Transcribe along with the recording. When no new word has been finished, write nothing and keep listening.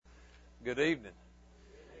Good evening.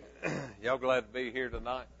 Y'all glad to be here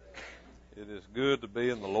tonight? It is good to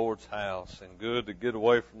be in the Lord's house and good to get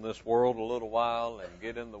away from this world a little while and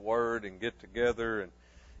get in the Word and get together and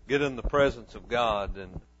get in the presence of God.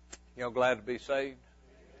 And y'all glad to be saved?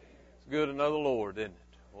 It's good to know the Lord, isn't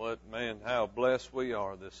it? How blessed we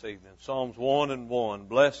are this evening. Psalms 1:1.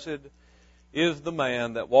 Blessed is the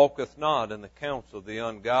man that walketh not in the counsel of the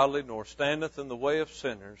ungodly, nor standeth in the way of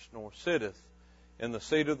sinners, nor sitteth in the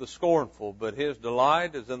seat of the scornful, but his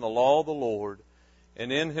delight is in the law of the Lord,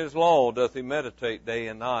 and in his law doth he meditate day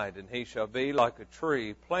and night. And he shall be like a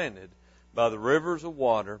tree planted by the rivers of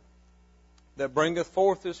water, that bringeth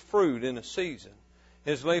forth his fruit in a season.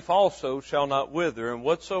 His leaf also shall not wither, and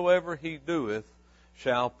whatsoever he doeth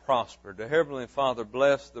shall prosper. Dear Heavenly Father,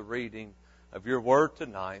 bless the reading of your word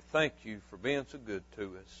tonight. Thank you for being so good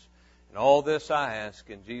to us. And all this I ask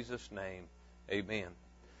in Jesus' name, amen.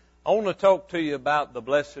 I want to talk to you about the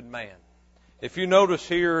blessed man. If you notice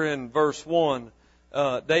here in verse 1,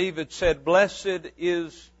 David said, blessed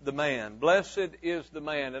is the man. Blessed is the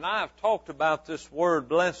man. And I have talked about this word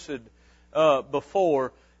blessed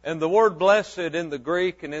before. And the word blessed in the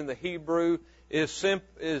Greek and in the Hebrew is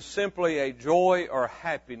simply a joy or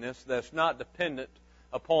happiness that's not dependent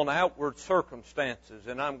upon outward circumstances.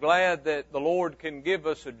 And I'm glad that the Lord can give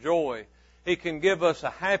us a joy. He can give us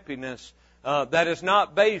a happiness that is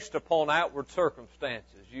not based upon outward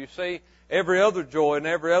circumstances. You see, every other joy and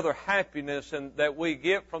every other happiness that we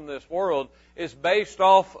get from this world is based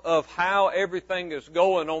off of how everything is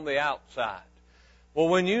going on the outside. Well,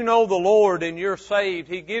 when you know the Lord and you're saved,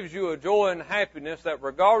 He gives you a joy and happiness that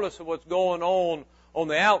regardless of what's going on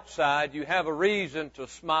the outside, you have a reason to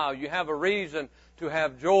smile. You have a reason to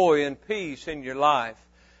have joy and peace in your life.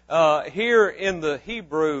 Here in the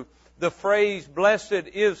Hebrew, the phrase, blessed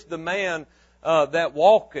is the man that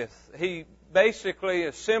walketh. He basically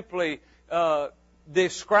is simply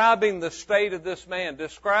describing the state of this man,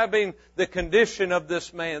 describing the condition of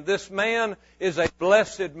this man. This man is a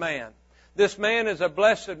blessed man. This man is a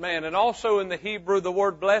blessed man. And also in the Hebrew, the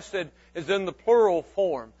word blessed is in the plural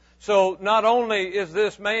form. So not only is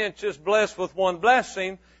this man just blessed with one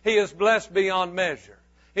blessing, he is blessed beyond measure.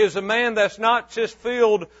 He is a man that's not just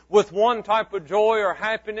filled with one type of joy or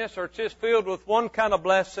happiness or just filled with one kind of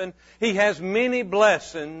blessing. He has many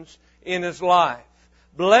blessings in his life.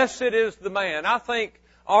 Blessed is the man. I think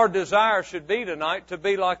our desire should be tonight to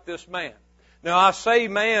be like this man. Now I say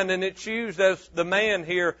man and it's used as the man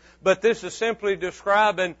here, but this is simply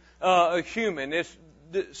describing a human. It's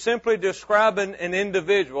simply describing an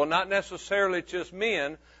individual, not necessarily just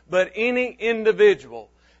men, but any individual.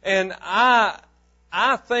 And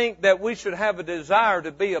I think that we should have a desire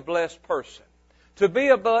to be a blessed person. To be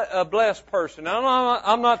a blessed person. Now,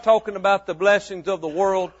 I'm not talking about the blessings of the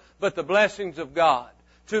world, but the blessings of God.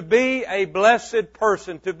 To be a blessed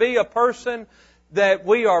person. To be a person that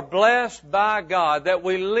we are blessed by God. That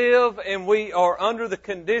we live and we are under the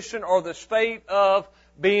condition or the state of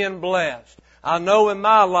being blessed. I know in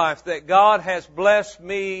my life that God has blessed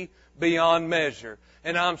me beyond measure.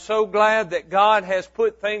 And I'm so glad that God has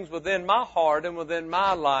put things within my heart and within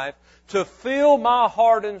my life to fill my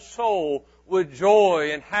heart and soul with joy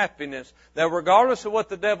and happiness, that regardless of what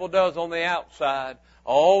the devil does on the outside, I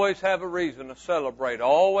always have a reason to celebrate. I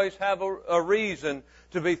always have a reason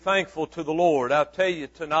to be thankful to the Lord. I'll tell you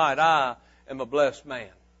tonight, I am a blessed man.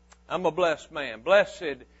 I'm a blessed man.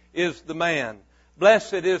 Blessed is the man.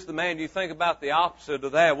 Blessed is the man. You think about the opposite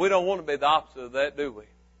of that. We don't want to be the opposite of that, do we?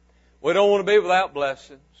 We don't want to be without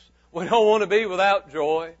blessings. We don't want to be without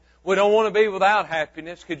joy. We don't want to be without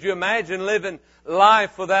happiness. Could you imagine living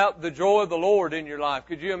life without the joy of the Lord in your life?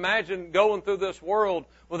 Could you imagine going through this world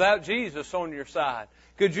without Jesus on your side?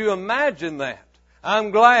 Could you imagine that? I'm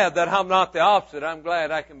glad that I'm not the opposite. I'm glad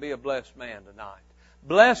I can be a blessed man tonight.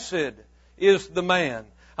 Blessed is the man.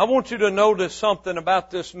 I want you to notice something about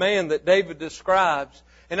this man that David describes.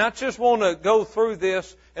 And I just want to go through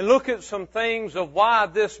this and look at some things of why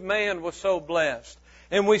this man was so blessed.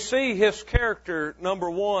 And we see his character, number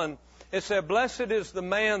one. It said, blessed is the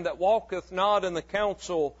man that walketh not in the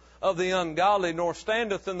counsel of the ungodly, nor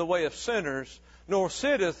standeth in the way of sinners, nor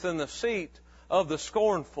sitteth in the seat of the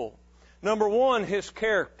scornful. Number one, his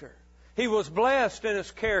character. He was blessed in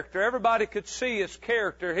his character. Everybody could see his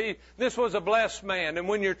character. This was a blessed man. And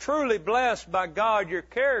when you're truly blessed by God, your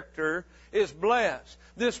character is blessed.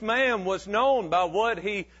 This man was known by what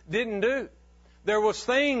he didn't do. There was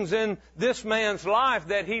things in this man's life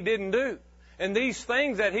that he didn't do. And these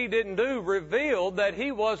things that he didn't do revealed that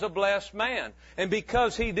he was a blessed man. And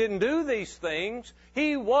because he didn't do these things,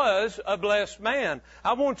 he was a blessed man.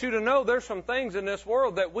 I want you to know there's some things in this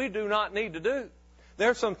world that we do not need to do.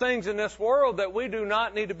 There's some things in this world that we do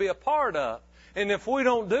not need to be a part of. And if we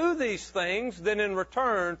don't do these things, then in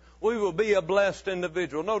return, we will be a blessed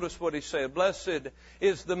individual. Notice what he said. Blessed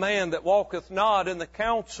is the man that walketh not in the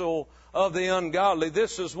counsel of the ungodly.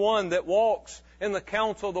 This is one that walks in the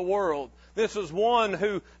counsel of the world. This is one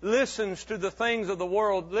who listens to the things of the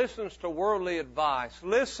world, listens to worldly advice,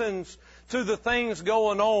 listens to the things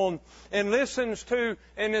going on, and listens to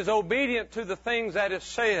and is obedient to the things that is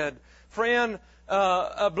said. Friend,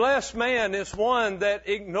 a blessed man is one that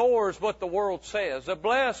ignores what the world says. A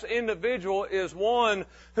blessed individual is one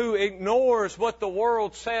who ignores what the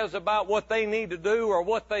world says about what they need to do or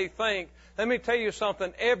what they think. Let me tell you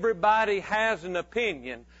something. Everybody has an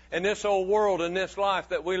opinion in this old world, in this life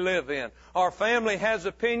that we live in. Our family has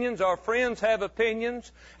opinions. Our friends have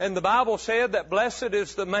opinions. And the Bible said that blessed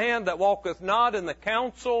is the man that walketh not in the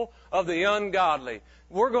counsel of the ungodly.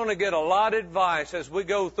 We're going to get a lot of advice as we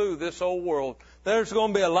go through this old world. There's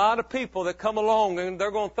going to be a lot of people that come along and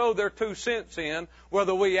they're going to throw their 2 cents in,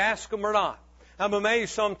 whether we ask them or not. I'm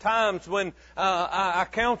amazed sometimes when I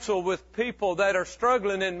counsel with people that are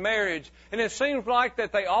struggling in marriage, and it seems like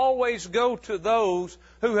that they always go to those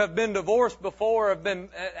who have been divorced before,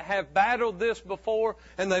 have battled this before,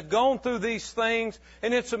 and they've gone through these things.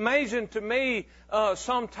 And it's amazing to me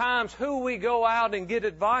sometimes who we go out and get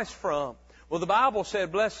advice from. Well, the Bible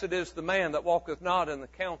said, blessed is the man that walketh not in the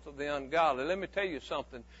counsel of the ungodly. Let me tell you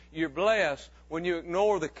something. You're blessed when you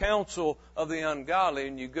ignore the counsel of the ungodly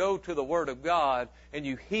and you go to the Word of God and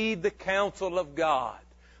you heed the counsel of God.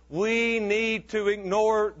 We need to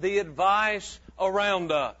ignore the advice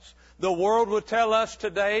around us. The world will tell us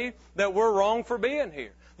today that we're wrong for being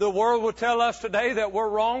here. The world will tell us today that we're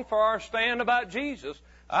wrong for our stand about Jesus.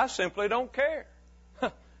 I simply don't care.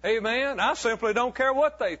 Amen. I simply don't care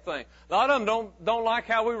what they think. A lot of them don't like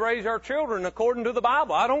how we raise our children according to the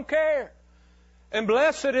Bible. I don't care. And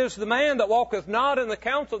blessed is the man that walketh not in the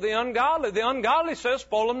counsel of the ungodly. The ungodly says,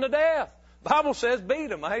 spoil them to death. The Bible says, beat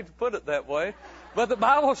them. I hate to put it that way. But the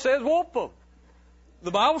Bible says, whoop them. The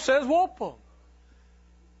Bible says, whoop them.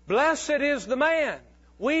 Blessed is the man.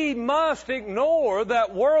 We must ignore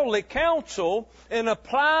that worldly counsel and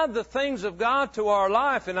apply the things of God to our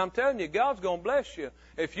life. And I'm telling you, God's going to bless you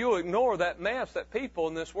if you ignore that mess that people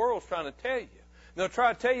in this world is trying to tell you. They'll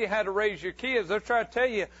try to tell you how to raise your kids. They'll try to tell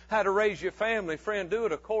you how to raise your family. Friend, do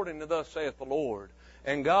it according to thus saith the Lord.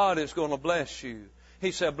 And God is going to bless you.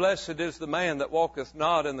 He said, blessed is the man that walketh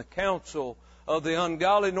not in the counsel of the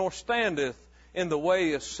ungodly, nor standeth in the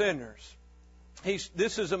way of sinners.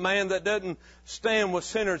 This is a man that doesn't stand with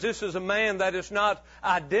sinners. This is a man that is not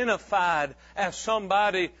identified as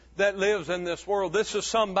somebody that lives in this world. This is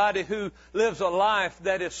somebody who lives a life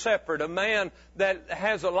that is separate. A man that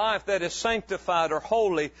has a life that is sanctified or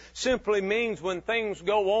holy simply means when things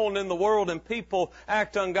go on in the world and people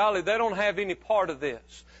act ungodly, they don't have any part of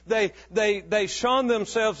this. They shun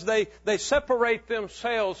themselves. They separate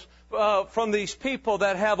themselves from these people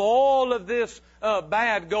that have all of this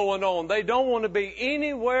bad going on. They don't want to be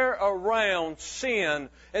anywhere around sin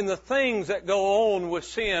and the things that go on with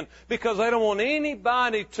sin because they don't want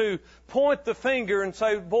anybody to point the finger and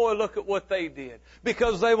say, boy, look at what they did.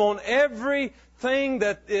 Because they want everything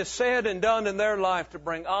that is said and done in their life to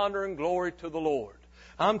bring honor and glory to the Lord.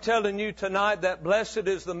 I'm telling you tonight that blessed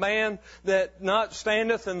is the man that not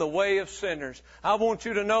standeth in the way of sinners. I want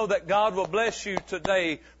you to know that God will bless you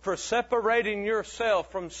today for separating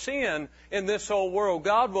yourself from sin in this old world.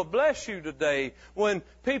 God will bless you today when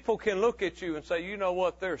people can look at you and say, you know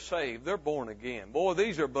what, they're saved. They're born again. Boy,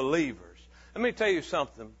 these are believers. Let me tell you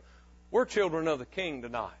something. We're children of the King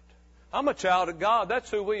tonight. I'm a child of God.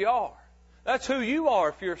 That's who we are. That's who you are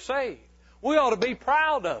if you're saved. We ought to be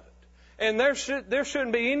proud of it. And there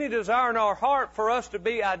shouldn't be any desire in our heart for us to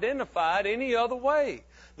be identified any other way.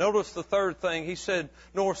 Notice the third thing. He said,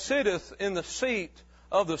 nor sitteth in the seat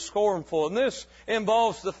of the scornful. And this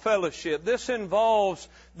involves the fellowship. This involves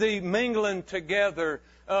the mingling together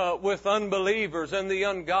with unbelievers and the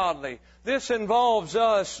ungodly. This involves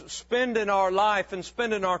us spending our life and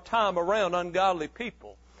spending our time around ungodly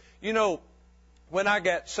people. You know, when I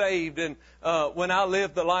got saved and when I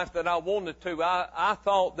lived the life that I wanted to, I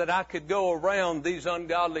thought that I could go around these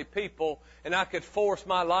ungodly people and I could force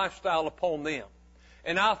my lifestyle upon them.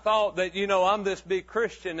 And I thought that, you know, I'm this big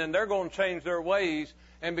Christian and they're going to change their ways.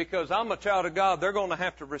 And because I'm a child of God, they're going to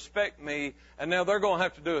have to respect me. And now they're going to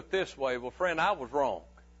have to do it this way. Well, friend, I was wrong.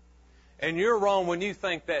 And you're wrong when you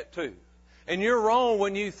think that too. And you're wrong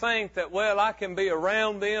when you think that, well, I can be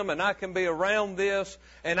around them and I can be around this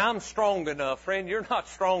and I'm strong enough. Friend, you're not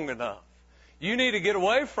strong enough. You need to get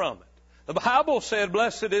away from it. The Bible said,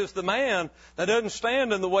 blessed is the man that doesn't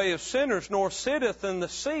stand in the way of sinners, nor sitteth in the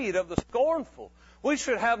seat of the scornful. We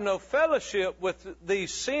should have no fellowship with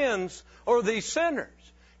these sins or these sinners.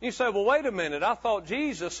 You say, well, wait a minute. I thought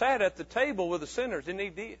Jesus sat at the table with the sinners, and He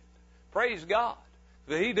did. Praise God.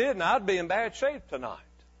 If He didn't, I'd be in bad shape tonight.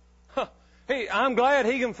 I'm glad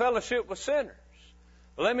He can fellowship with sinners.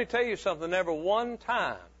 But let me tell you something. Never one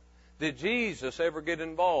time did Jesus ever get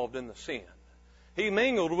involved in the sin. He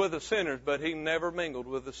mingled with the sinners, but He never mingled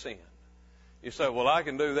with the sin. You say, well, I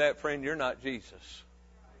can do that, friend. You're not Jesus.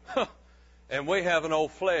 And we have an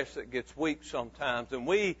old flesh that gets weak sometimes, and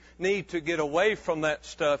we need to get away from that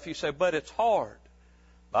stuff. You say, but it's hard.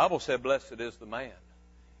 The Bible said, blessed is the man.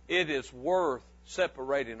 It is worth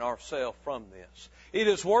separating ourselves from this. It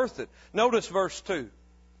is worth it. Notice verse 2.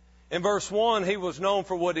 In verse 1, he was known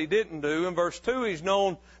for what he didn't do. In verse 2, he's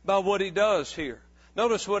known by what he does here.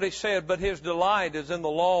 Notice what he said, but his delight is in the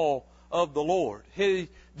law of the Lord. He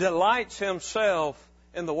delights himself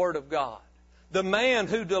in the Word of God. The man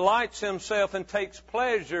who delights himself and takes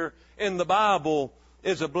pleasure in the Bible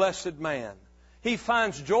is a blessed man. He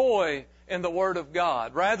finds joy in the Word of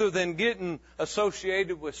God. Rather than getting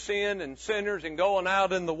associated with sin and sinners and going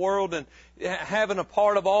out in the world and having a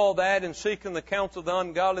part of all that and seeking the counsel of the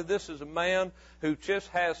ungodly, this is a man who just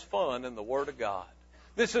has fun in the Word of God.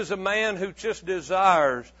 This is a man who just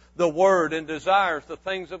desires the Word and desires the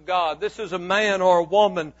things of God. This is a man or a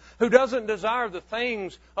woman who doesn't desire the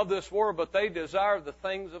things of this world, but they desire the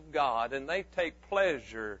things of God, and they take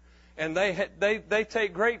pleasure and they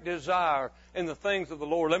take great desire in the things of the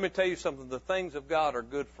Lord. Let me tell you something. The things of God are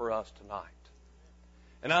good for us tonight.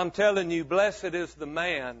 And I'm telling you, blessed is the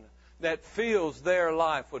man that fills their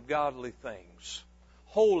life with godly things,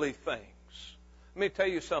 holy things. Let me tell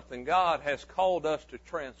you something. God has called us to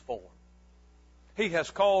transform. He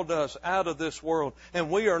has called us out of this world.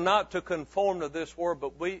 And we are not to conform to this world,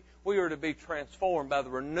 but we are to be transformed by the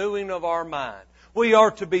renewing of our mind. We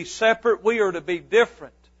are to be separate. We are to be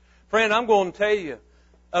different. Friend, I'm going to tell you,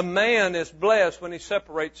 a man is blessed when he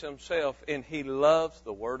separates himself and he loves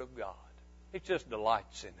the Word of God. He just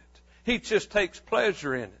delights in it. He just takes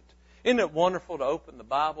pleasure in it. Isn't it wonderful to open the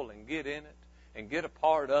Bible and get in it and get a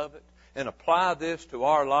part of it and apply this to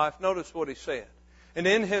our life? Notice what he said. And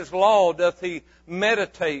in His law doth he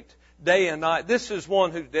meditate day and night. This is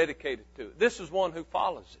one who's dedicated to it. This is one who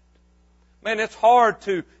follows it. Man, it's hard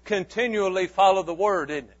to continually follow the Word,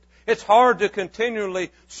 isn't it? It's hard to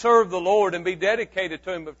continually serve the Lord and be dedicated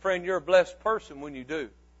to Him, but friend, you're a blessed person when you do.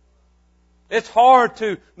 It's hard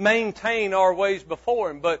to maintain our ways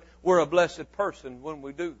before Him, but we're a blessed person when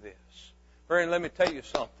we do this. Friend, let me tell you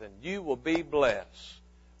something. You will be blessed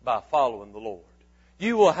by following the Lord.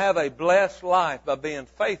 You will have a blessed life by being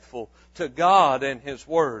faithful to God and His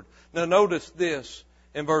Word. Now notice this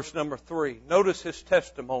in verse number 3. Notice his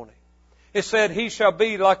testimony. It said, he shall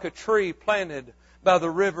be like a tree planted by the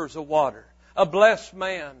rivers of water. A blessed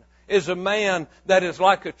man is a man that is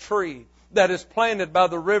like a tree that is planted by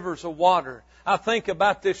the rivers of water. I think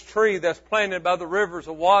about this tree that's planted by the rivers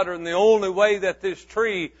of water, and the only way that this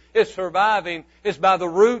tree is surviving is by the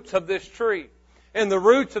roots of this tree. And the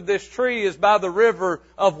roots of this tree is by the river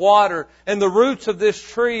of water. And the roots of this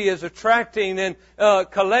tree is attracting and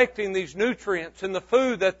collecting these nutrients and the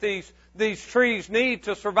food that these trees need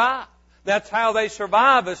to survive. That's how they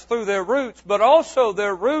survive, is through their roots. But also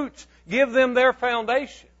their roots give them their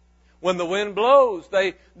foundation. When the wind blows,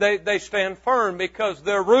 they stand firm because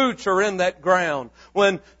their roots are in that ground.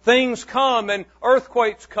 When things come and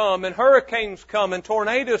earthquakes come and hurricanes come and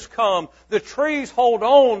tornadoes come, the trees hold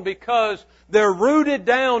on because they're rooted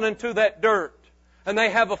down into that dirt and they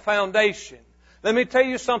have a foundation. Let me tell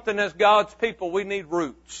you something, as God's people, we need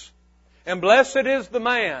roots. And blessed is the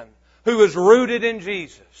man who is rooted in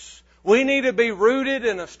Jesus. We need to be rooted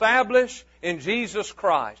and established in Jesus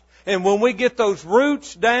Christ. And when we get those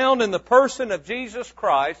roots down in the person of Jesus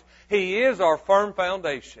Christ, He is our firm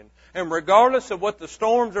foundation. And regardless of what the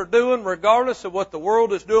storms are doing, regardless of what the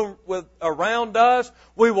world is doing around us,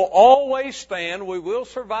 we will always stand. We will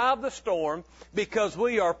survive the storm because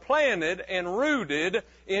we are planted and rooted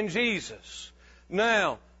in Jesus.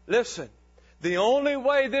 Now, listen, the only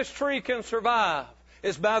way this tree can survive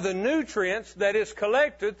is by the nutrients that is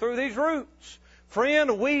collected through these roots.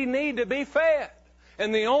 Friend, we need to be fed.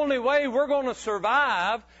 And the only way we're going to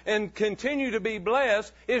survive and continue to be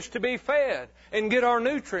blessed is to be fed and get our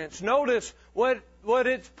nutrients. Notice what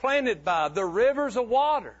it's planted by, the rivers of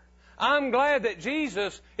water. I'm glad that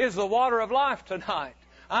Jesus is the water of life tonight.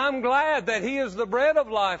 I'm glad that He is the bread of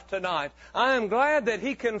life tonight. I am glad that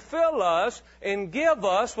He can fill us and give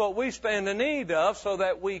us what we stand in need of so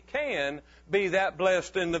that we can be that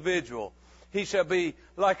blessed individual. He shall be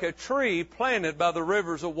like a tree planted by the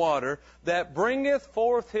rivers of water that bringeth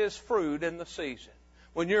forth his fruit in the season.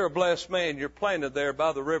 When you're a blessed man, you're planted there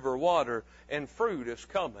by the river of water, and fruit is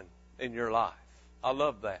coming in your life. I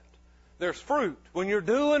love that. There's fruit. When you're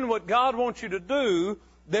doing what God wants you to do,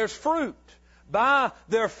 there's fruit. By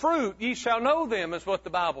their fruit ye shall know them, is what the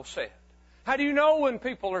Bible said. How do you know when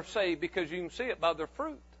people are saved? Because you can see it by their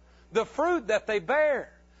fruit. The fruit that they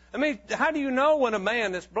bear. I mean, how do you know when a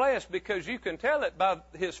man is blessed? Because you can tell it by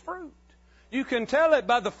his fruit. You can tell it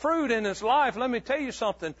by the fruit in his life. Let me tell you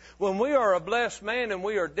something. When we are a blessed man and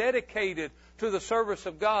we are dedicated to the service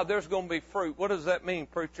of God, there's going to be fruit. What does that mean,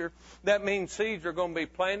 preacher? That means seeds are going to be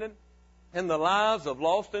planted in the lives of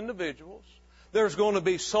lost individuals. There's going to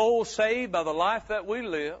be souls saved by the life that we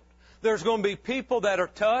live. There's going to be people that are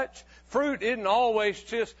touched. Fruit isn't always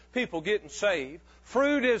just people getting saved.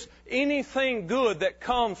 Fruit is anything good that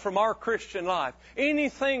comes from our Christian life.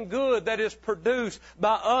 Anything good that is produced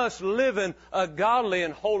by us living a godly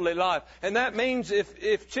and holy life. And that means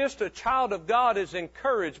if just a child of God is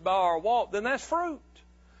encouraged by our walk, then that's fruit.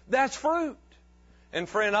 That's fruit. And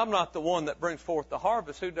friend, I'm not the one that brings forth the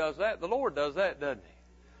harvest. Who does that? The Lord does that, doesn't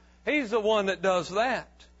He? He's the one that does that.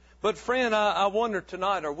 But friend, I wonder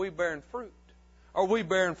tonight, are we bearing fruit? Are we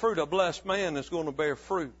bearing fruit? A blessed man is going to bear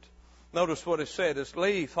fruit. Notice what it said, his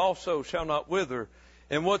leaf also shall not wither,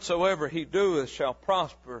 and whatsoever he doeth shall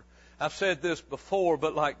prosper. I've said this before,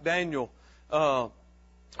 but like Joseph.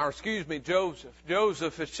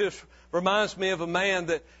 Joseph, it just reminds me of a man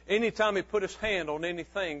that anytime he put his hand on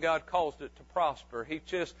anything, God caused it to prosper.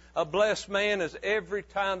 A blessed man is every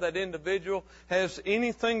time that individual has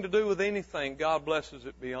anything to do with anything, God blesses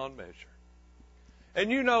it beyond measure.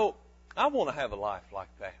 And you know, I want to have a life like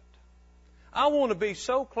that. I want to be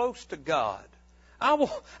so close to God. I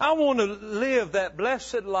want to live that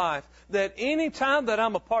blessed life that any time that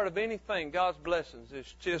I'm a part of anything, God's blessings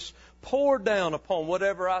is just poured down upon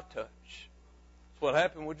whatever I touch. That's what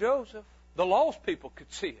happened with Joseph. The lost people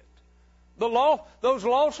could see it. Those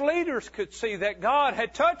lost leaders could see that God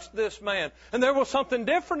had touched this man. And there was something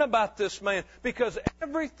different about this man because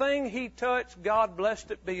everything he touched, God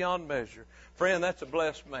blessed it beyond measure. Friend, that's a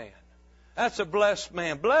blessed man. That's a blessed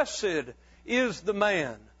man. Blessed is the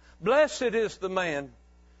man. Blessed is the man.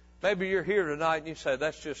 Maybe you're here tonight and you say,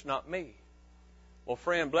 that's just not me. Well,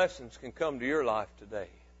 friend, blessings can come to your life today.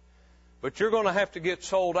 But you're going to have to get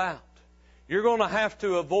sold out. You're going to have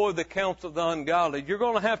to avoid the counsel of the ungodly. You're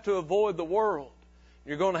going to have to avoid the world.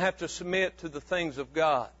 You're going to have to submit to the things of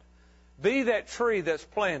God. Be that tree that's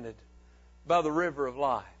planted by the river of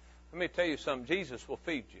life. Let me tell you something. Jesus will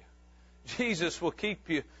feed you. Jesus will keep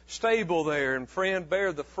you stable there. And friend,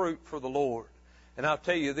 bear the fruit for the Lord. And I'll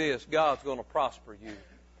tell you this, God's going to prosper you.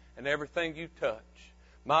 And everything you touch,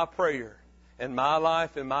 my prayer in my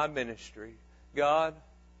life and my ministry, God,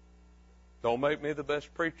 don't make me the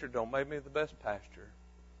best preacher, don't make me the best pastor.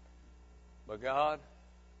 But God,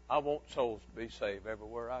 I want souls to be saved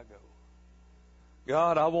everywhere I go.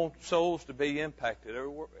 God, I want souls to be impacted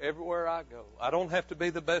everywhere I go. I don't have to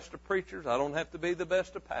be the best of preachers. I don't have to be the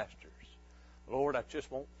best of pastors. Lord, I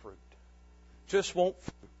just want fruit. Just want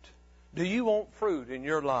fruit. Do you want fruit in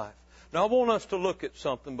your life? Now, I want us to look at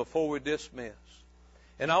something before we dismiss.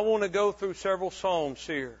 And I want to go through several Psalms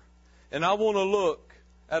here. And I want to look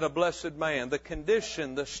at a blessed man, the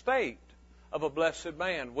condition, the state of a blessed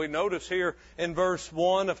man. We notice here in verse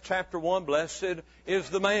 1 of chapter 1, blessed is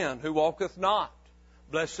the man who walketh not.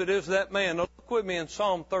 Blessed is that man. Now, look with me in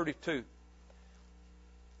Psalm 32.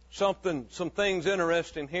 Some things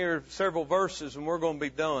interesting here, several verses, and we're going to be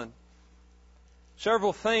done.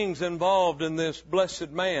 Several things involved in this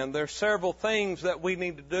blessed man. There's several things that we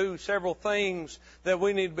need to do, several things that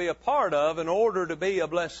we need to be a part of in order to be a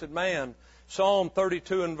blessed man. Psalm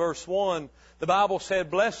 32 and verse 1, the Bible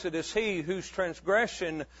said, blessed is he whose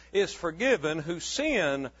transgression is forgiven, whose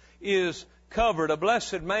sin is covered. A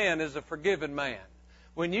blessed man is a forgiven man.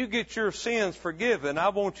 When you get your sins forgiven, I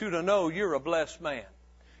want you to know you're a blessed man.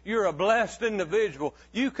 You're a blessed individual.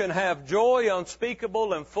 You can have joy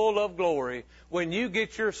unspeakable and full of glory when you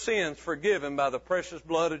get your sins forgiven by the precious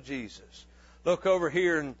blood of Jesus. Look over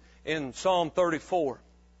here in Psalm 34.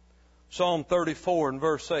 Psalm 34 and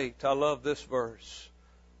verse 8. I love this verse.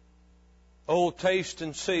 Oh, taste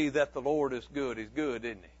and see that the Lord is good. He's good,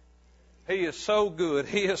 isn't He? He is so good.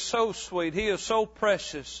 He is so sweet. He is so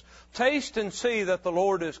precious. Taste and see that the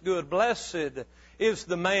Lord is good. Blessed is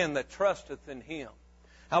the man that trusteth in Him.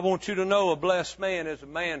 I want you to know a blessed man is a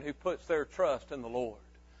man who puts their trust in the Lord.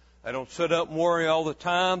 They don't sit up and worry all the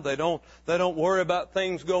time. They don't worry about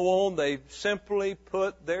things go on. They simply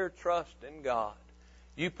put their trust in God.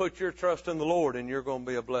 You put your trust in the Lord and you're going to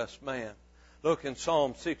be a blessed man. Look in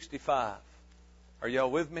Psalm 65. Are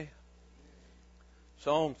y'all with me?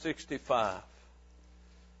 Psalm 65.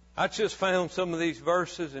 I just found some of these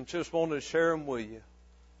verses and just wanted to share them with you.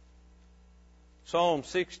 Psalm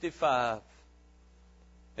 65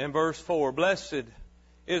 and verse 4. Blessed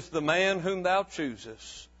is the man whom thou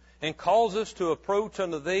choosest, and causest to approach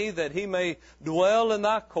unto thee, that he may dwell in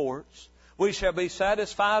thy courts. We shall be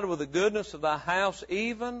satisfied with the goodness of thy house,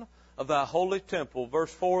 even of thy holy temple.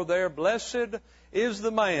 Verse 4 there, blessed is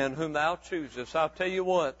the man whom thou choosest. I'll tell you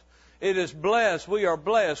what, it is blessed. We are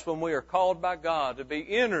blessed when we are called by God to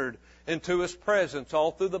be entered into His presence.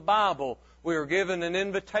 All through the Bible, we are given an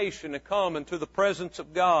invitation to come into the presence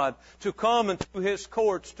of God, to come into His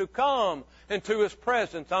courts, to come into His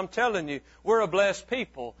presence. I'm telling you, we're a blessed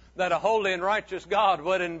people that a holy and righteous God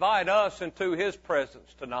would invite us into His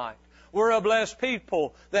presence tonight. We're a blessed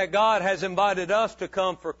people that God has invited us to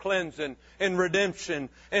come for cleansing and redemption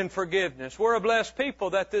and forgiveness. We're a blessed people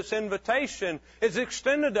that this invitation is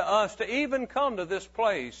extended to us to even come to this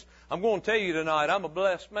place. I'm going to tell you tonight, I'm a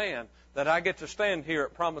blessed man that I get to stand here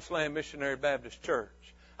at Promised Land Missionary Baptist Church.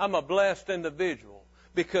 I'm a blessed individual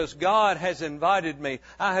because God has invited me.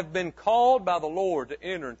 I have been called by the Lord to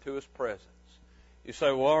enter into His presence. You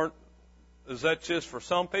say, well, is that just for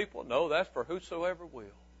some people? No, that's for whosoever will.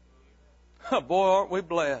 Boy, aren't we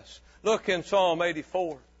blessed. Look in Psalm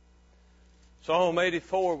 84. Psalm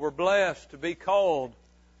 84, we're blessed to be called,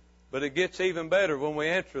 but it gets even better when we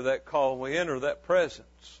enter that call, we enter that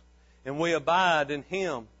presence, and we abide in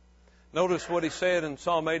Him. Notice what he said in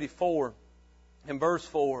Psalm 84 in verse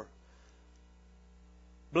 4.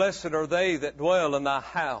 Blessed are they that dwell in thy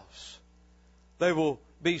house. They will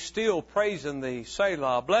be still praising thee,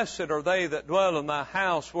 Selah. Blessed are they that dwell in thy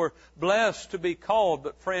house. We're blessed to be called,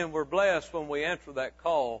 but friend, we're blessed when we enter that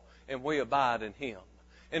call and we abide in Him.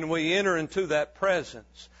 And we enter into that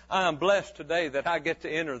presence. I am blessed today that I get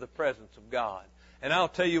to enter the presence of God. And I'll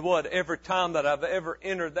tell you what, every time that I've ever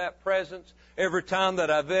entered that presence, every time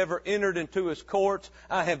that I've ever entered into His courts,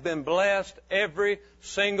 I have been blessed every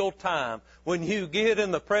single time. When you get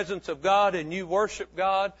in the presence of God and you worship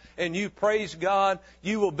God and you praise God,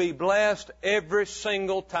 you will be blessed every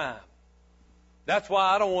single time. That's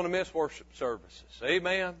why I don't want to miss worship services.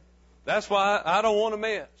 Amen. That's why I don't want to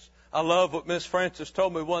miss. I love what Miss Francis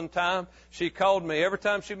told me one time. She called me. Every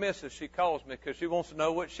time she misses, she calls me because she wants to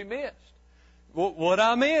know what she missed. What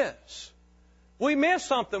I miss. We miss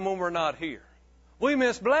something when we're not here. We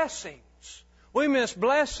miss blessings. We miss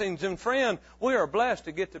blessings. And friend, we are blessed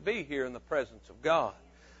to get to be here in the presence of God.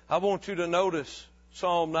 I want you to notice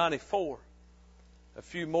Psalm 94. A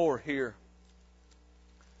few more here.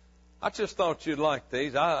 I just thought you'd like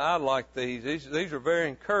these. I like these. These are very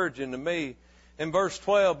encouraging to me. In verse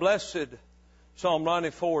 12, blessed, Psalm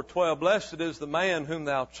 94:12, blessed is the man whom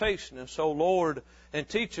thou chastenest, O Lord, and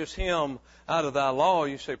teachest him out of thy law.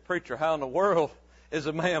 You say, preacher, how in the world is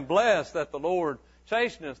a man blessed that the Lord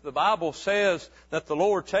chasteneth? The Bible says that the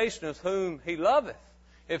Lord chasteneth whom He loveth.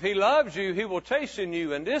 If He loves you, He will chasten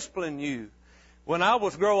you and discipline you. When I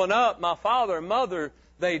was growing up, my father and mother,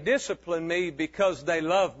 they disciplined me because they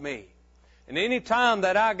loved me. And any time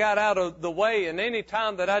that I got out of the way and any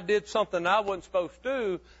time that I did something I wasn't supposed to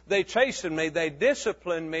do, they chastened me. They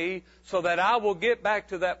disciplined me so that I will get back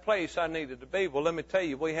to that place I needed to be. Well, let me tell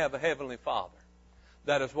you, we have a Heavenly Father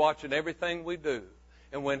that is watching everything we do.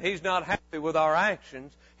 And when He's not happy with our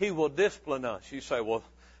actions, He will discipline us. You say, well,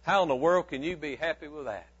 how in the world can you be happy with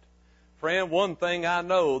that? Friend, one thing I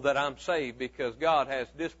know that I'm saved because God has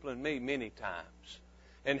disciplined me many times.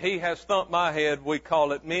 And He has thumped my head, we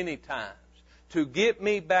call it, many times, to get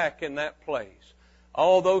me back in that place.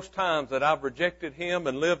 All those times that I've rejected Him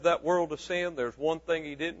and lived that world of sin, there's one thing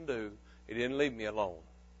He didn't do. He didn't leave me alone.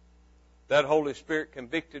 That Holy Spirit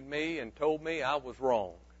convicted me and told me I was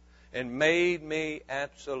wrong and made me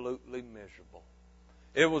absolutely miserable.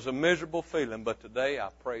 It was a miserable feeling, but today I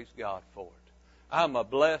praise God for it. I'm a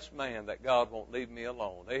blessed man that God won't leave me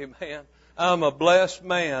alone. Amen. I'm a blessed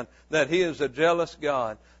man that He is a jealous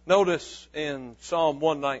God. Notice in Psalm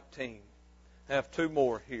 119. I have two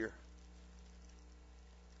more here.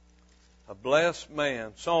 A blessed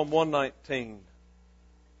man. Psalm 119.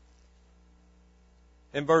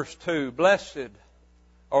 In verse 2, blessed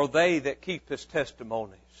are they that keep His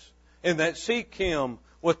testimonies, and that seek Him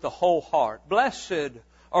with the whole heart. Blessed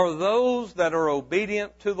are those that are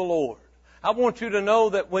obedient to the Lord. I want you to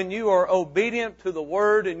know that when you are obedient to the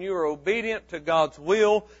Word and you are obedient to God's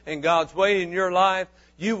will and God's way in your life,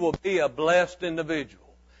 you will be a blessed individual.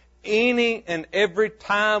 Any and every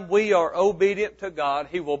time we are obedient to God,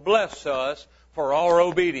 He will bless us for our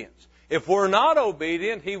obedience. If we're not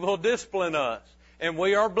obedient, He will discipline us. And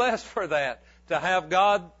we are blessed for that. to have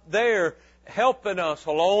God there helping us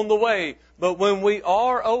along the way. But when we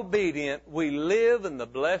are obedient, we live in the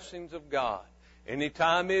blessings of God.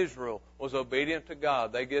 Anytime Israel was obedient to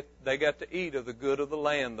God, they got to eat of the good of the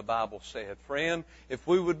land, the Bible said. Friend, if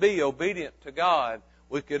we would be obedient to God,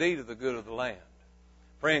 we could eat of the good of the land.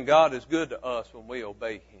 Friend, God is good to us when we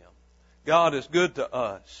obey Him. God is good to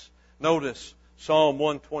us. Notice Psalm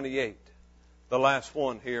 128, the last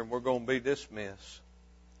one here, and we're going to be dismissed.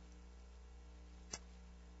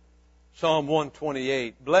 Psalm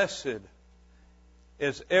 128, blessed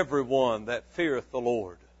is everyone that feareth the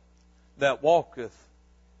Lord, that walketh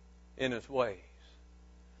in His ways.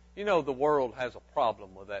 You know, the world has a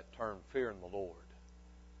problem with that term, fearing the Lord.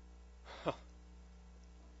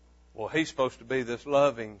 Well, He's supposed to be this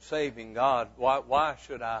loving, saving God. Why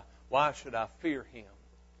should I fear Him?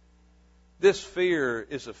 This fear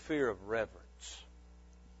is a fear of reverence.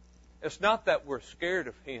 It's not that we're scared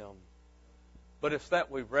of Him, but it's that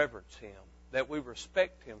we reverence Him, that we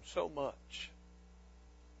respect Him so much,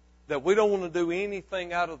 that we don't want to do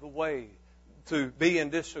anything out of the way to be in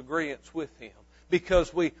disagreement with Him,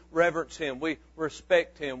 because we reverence Him, we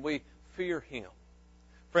respect Him, we fear Him.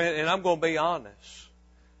 Friend, and I'm going to be honest,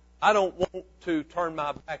 I don't want to turn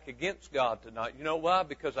my back against God tonight. You know why?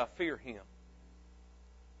 Because I fear Him.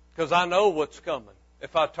 Because I know what's coming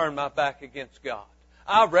if I turn my back against God.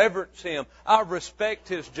 I reverence Him. I respect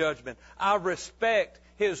His judgment. I respect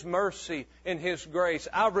His mercy and His grace.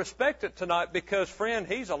 I respect it tonight because, friend,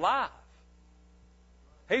 He's alive.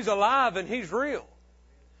 He's alive and He's real.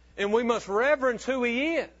 And we must reverence who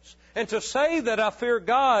He is. And to say that I fear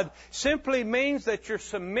God simply means that you're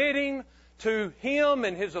submitting to Him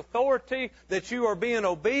and His authority, that you are being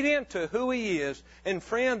obedient to who He is. And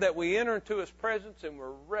friend, that we enter into His presence and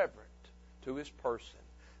we're reverent to His person.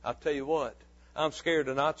 I'll tell you what, I'm scared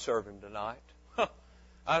to not serve Him tonight.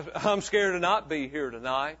 I'm scared to not be here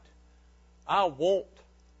tonight. I want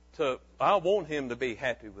Him to be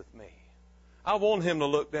happy with me. I want Him to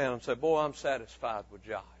look down and say, boy, I'm satisfied with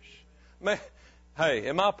Josh. Man, hey,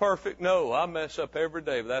 am I perfect? No, I mess up every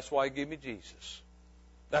day, but that's why He gave me Jesus.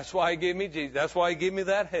 That's why He gave me Jesus. That's why He gave me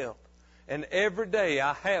that help. And every day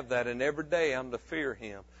I have that, and every day I'm to fear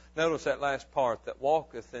Him. Notice that last part, that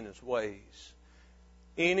walketh in His ways.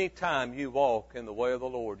 Anytime you walk in the way of the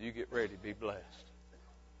Lord, you get ready to be blessed.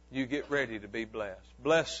 You get ready to be blessed.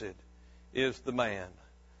 Blessed is the man.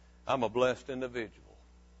 I'm a blessed individual.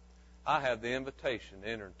 I have the invitation to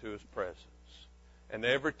enter into His presence. And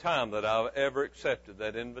every time that I've ever accepted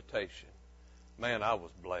that invitation, man, I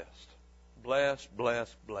was blessed. Blessed,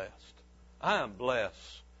 blessed, blessed. I am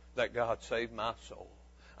blessed that God saved my soul.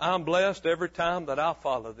 I'm blessed every time that I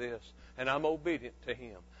follow this and I'm obedient to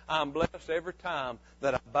Him. I'm blessed every time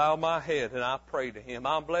that I bow my head and I pray to Him.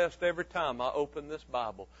 I'm blessed every time I open this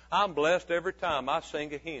Bible. I'm blessed every time I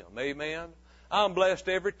sing a hymn. Amen? I'm blessed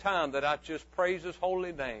every time that I just praise His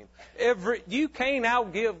holy name. You can't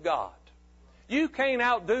outgive God. You can't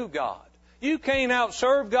outdo God. You can't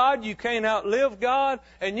outserve God. You can't outlive God.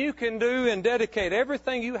 And you can do and dedicate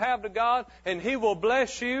everything you have to God, and He will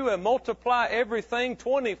bless you and multiply everything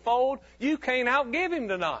 20-fold. You can't outgive Him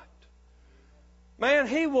tonight. Man,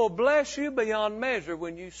 He will bless you beyond measure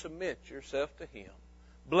when you submit yourself to Him.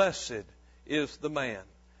 Blessed is the man.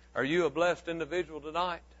 Are you a blessed individual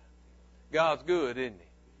tonight? God's good, isn't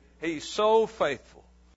He? He's so faithful.